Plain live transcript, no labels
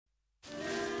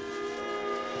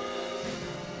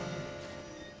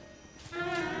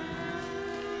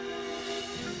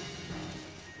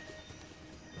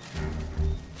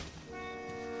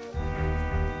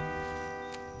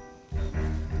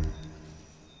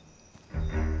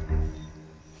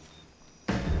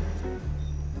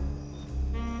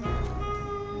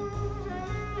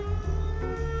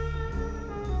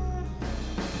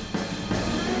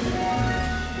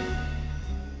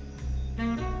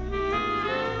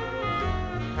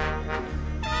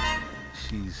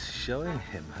showing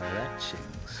him her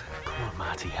etchings. Come on,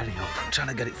 Marty, hurry up. I'm trying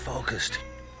to get it focused.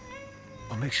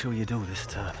 I'll make sure you do this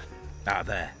time. Ah,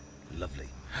 there. Lovely.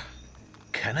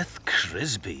 Kenneth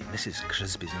Crisby. Mrs.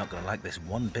 Crisby's not going to like this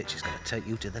one bit. She's going to take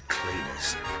you to the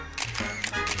cleaners.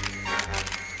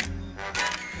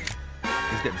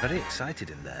 He's getting very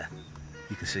excited in there.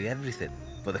 You can see everything.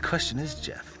 But the question is,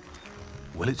 Jeff,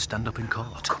 will it stand up in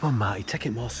court? Come on, Marty, take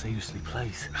it more seriously,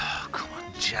 please. Oh, come on,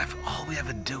 Jeff. All we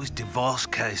ever do is divorce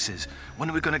cases. When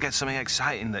are we going to get something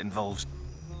exciting that involves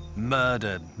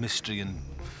murder, mystery, and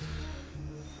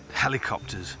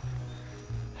helicopters?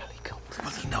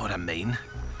 Well, you know what I mean.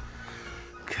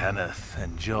 Kenneth,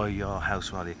 enjoy your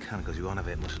house while you can, because you won't have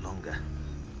it much longer.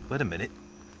 Wait a minute.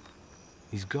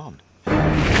 He's gone.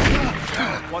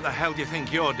 What the hell do you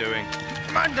think you're doing?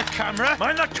 Mind the camera!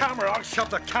 Mind the camera! I'll shove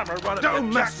the camera right at Don't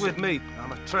your mess Jackson. with me.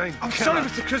 I'm a trained I'm killer. sorry,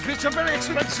 Mr. Crisby. It's a very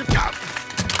expensive job.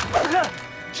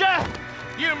 Jeff!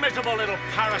 You miserable little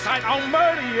parasite! I'll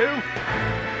murder you!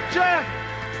 Jeff!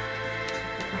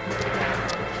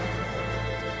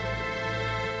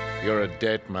 You're a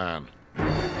dead man.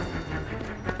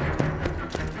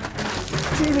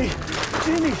 Jeannie!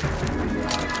 Jeannie!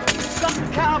 Stop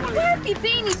the car, will you? Where have you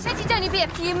been? You said you'd only be a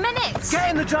few minutes. Get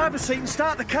in the driver's seat and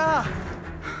start the car.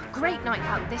 Great night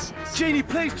out this is. Jeannie,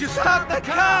 please just start the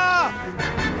car!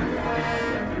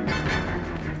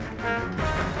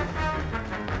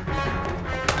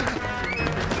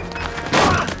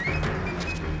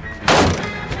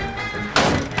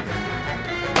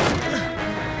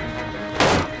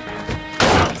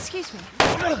 Excuse me.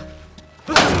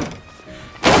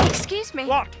 Excuse me.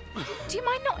 What? Do you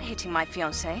mind not hitting my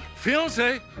fiancé?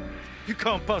 Fiancé? You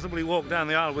can't possibly walk down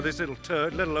the aisle with this little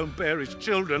turd, let alone bear his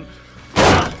children.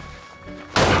 I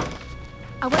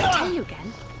won't tell you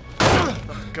again.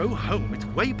 Go home. It's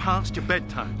way past your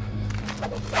bedtime.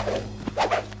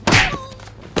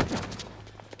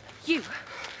 You,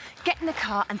 get in the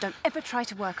car and don't ever try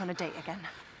to work on a date again.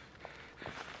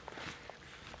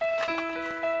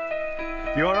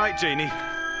 You all right, Jeannie?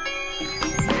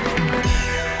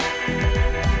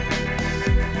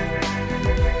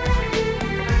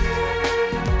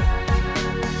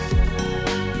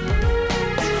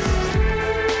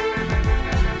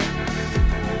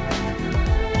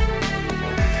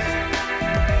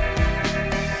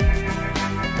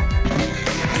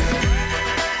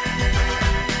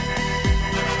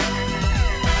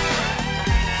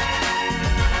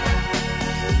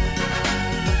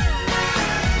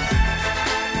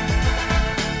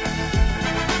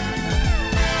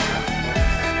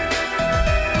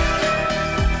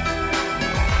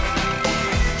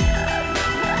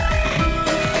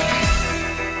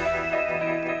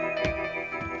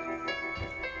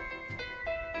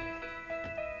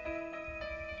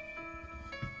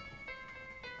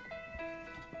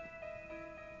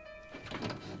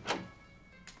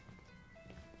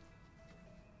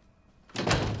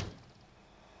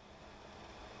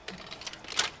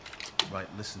 Right,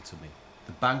 listen to me.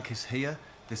 The bank is here.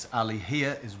 This alley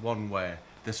here is one way.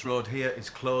 This road here is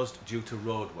closed due to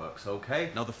roadworks, OK?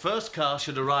 Now, the first car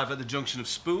should arrive at the junction of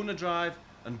Spooner Drive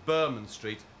and Berman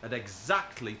Street at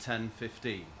exactly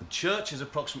 10:15. The church is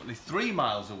approximately 3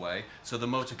 miles away, so the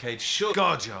motorcade should...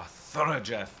 God, you're thorough,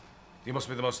 Jeff. You must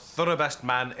be the most thorough best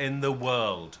man in the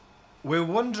world. We're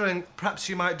wondering, perhaps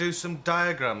you might do some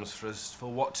diagrams for us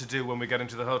for what to do when we get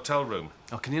into the hotel room.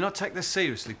 Oh, can you not take this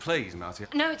seriously, please, Marty?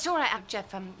 No, it's all right,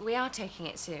 Jeff. We are taking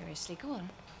it seriously. Go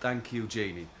on. Thank you,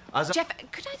 Jeannie. Jeff,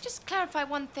 could I just clarify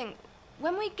one thing?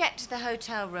 When we get to the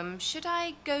hotel room, should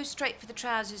I go straight for the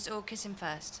trousers or kiss him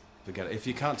first? Forget it. If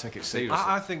you can't take it seriously...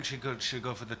 I think she should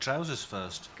go for the trousers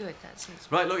first. Good, that seems...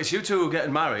 Right, look, it's you two who are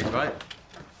getting married, right?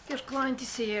 You're glad to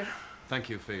see her. Thank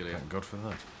you, Ophelia. Thank God for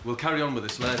that. We'll carry on with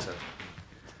this later.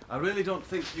 I really don't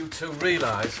think you two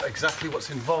realise exactly what's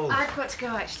involved. I've got to go,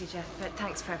 actually, Jeff, but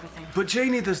thanks for everything. But,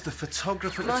 Jeannie, there's the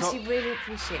photographer... Marty really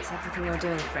appreciates everything you're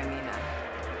doing for him, you know.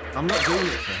 I'm not doing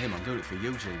it for him, I'm doing it for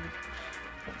you, Jeannie.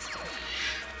 Thanks, Jeff.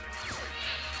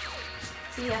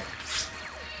 See ya.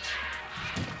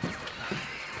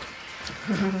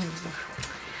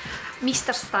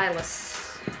 Mr.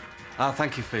 Stylus. Ah,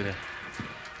 thank you, Ophelia.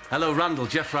 Hello, Randall,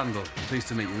 Jeff Randall. Pleased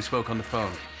to meet you. We spoke on the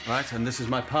phone. Right, and this is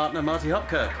my partner, Marty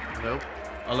Hopkirk. Hello.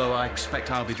 Although I expect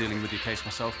I'll be dealing with your case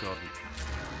myself, Gordon.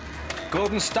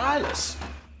 Gordon Stylus?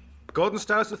 Gordon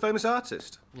Stylus, the famous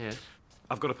artist? Yes.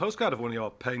 I've got a postcard of one of your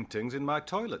paintings in my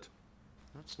toilet.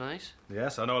 That's nice.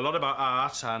 Yes, I know a lot about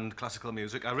art and classical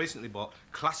music. I recently bought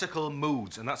Classical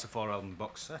Moods, and that's a 4-album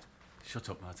box set. Shut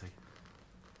up, Marty.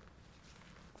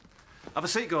 Have a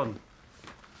seat, Gordon.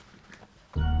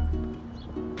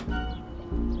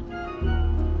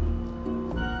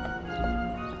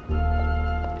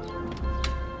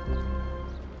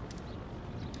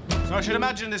 So I should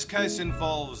imagine this case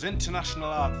involves international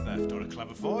art theft, or a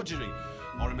clever forgery,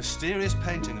 or a mysterious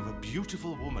painting of a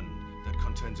beautiful woman that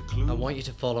contains a clue. I want you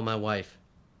to follow my wife.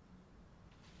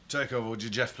 Take over, would you,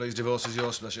 Jeff, please? Divorce is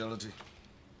your speciality.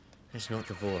 It's not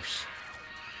divorce.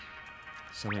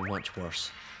 Something much worse.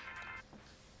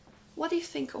 What do you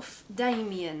think of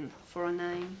Damien for a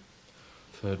name?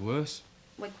 I've heard worse.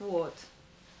 Like what?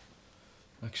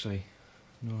 Actually,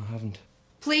 no, I haven't.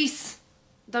 Please,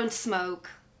 don't smoke.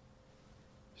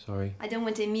 Sorry. I don't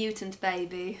want a mutant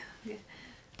baby.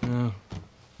 No.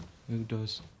 Who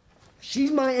does? She's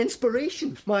my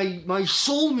inspiration, my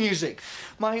soul music,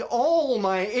 my all,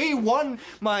 my A1,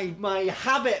 my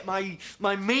habit,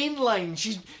 my main line.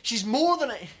 She's more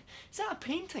than a... Is that a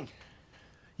painting?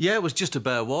 Yeah, it was just a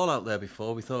bare wall out there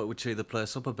before. We thought it would cheer the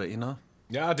place up a bit, you know?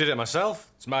 Yeah, I did it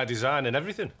myself. It's my design and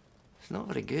everything. It's not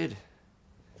very good.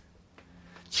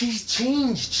 She's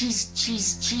changed.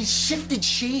 She's shifted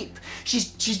shape.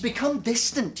 She's become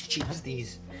distant. She has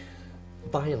these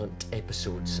violent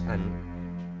episodes, and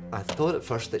I thought at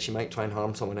first that she might try and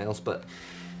harm someone else, but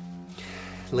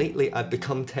lately I've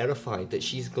become terrified that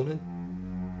she's gonna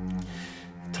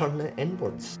turn it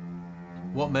inwards.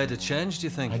 What made her change, do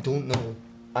you think? I don't know.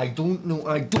 That's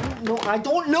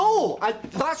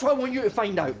what I want you to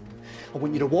find out. I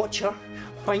want you to watch her,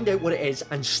 find out what it is,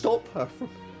 and stop her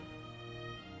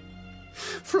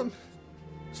from...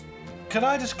 Can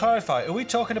I just clarify, are we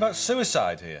talking about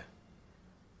suicide here?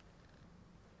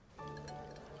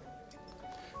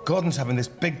 Gordon's having this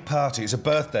big party. It's a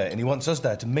birthday, and he wants us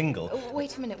there to mingle. Oh,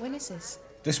 wait a minute, when is this?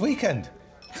 This weekend.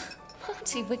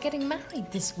 Marty, we're getting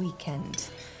married this weekend.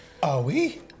 Are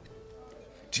we?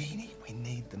 Jeannie, we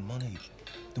need the money.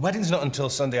 The wedding's not until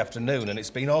Sunday afternoon, and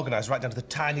it's been organised right down to the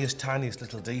tiniest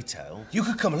little detail. You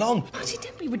could come along. Marty,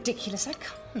 don't be ridiculous. I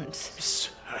can't. Miss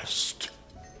Hurst,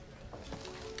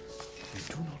 we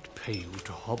do not pay you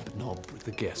to hobnob with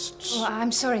the guests. Well,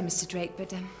 I'm sorry, Mr. Drake,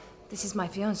 but this is my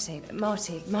fiancé,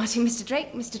 Marty. Marty, Mr.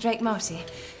 Drake, Marty.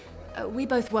 We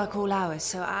both work all hours,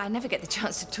 so I never get the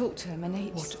chance to talk to him, and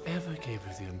he's... Whatever gave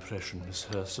you the impression, Miss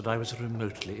Hurst, that I was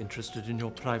remotely interested in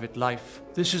your private life?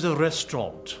 This is a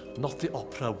restaurant, not the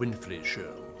Oprah Winfrey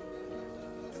show.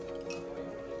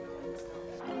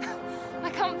 I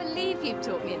can't believe you've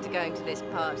talked me into going to this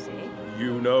party.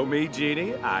 You know me,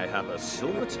 Jeannie. I have a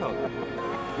silver tongue.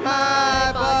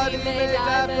 My body may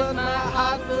die, but my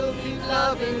heart will keep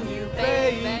loving you,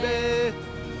 baby.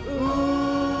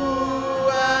 Ooh,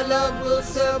 our love will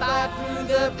survive through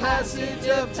the passage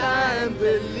of time.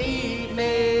 Believe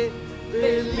me,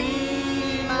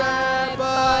 believe. My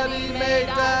body may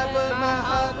die, but my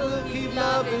heart will keep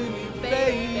loving you,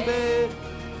 baby.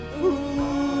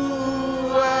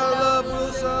 Ooh, our love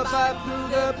will survive through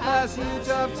the passage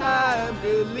of time.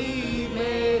 Believe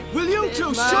me. Will you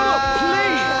two shut up,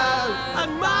 please?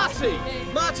 And Marty,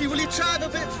 will you drive a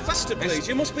bit faster, please?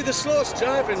 You must be the slowest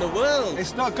driver in the world.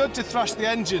 It's not good to thrash the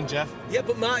engine, Jeff. Yeah,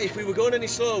 but Marty, if we were going any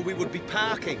slower, we would be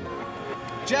parking.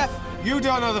 Jeff, you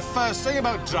don't know the first thing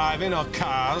about driving or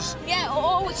cars. Yeah,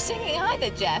 or singing either,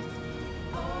 Jeff.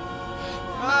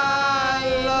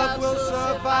 My love will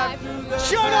survive through the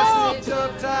passage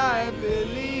of time.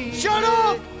 Believe. Shut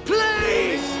up,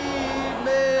 please! Believe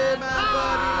me, my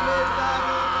body may die.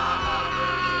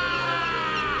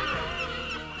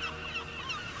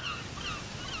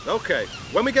 OK,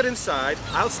 when we get inside,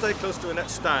 I'll stay close to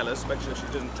Annette Stylus, make sure she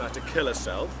doesn't try to kill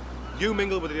herself. You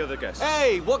mingle with the other guests.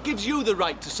 Hey, what gives you the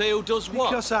right to say who does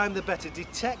what? Because I'm the better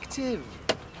detective.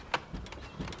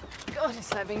 God,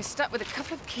 it's like being stuck with a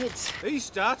couple of kids. He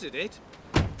started it.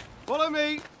 Follow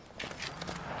me.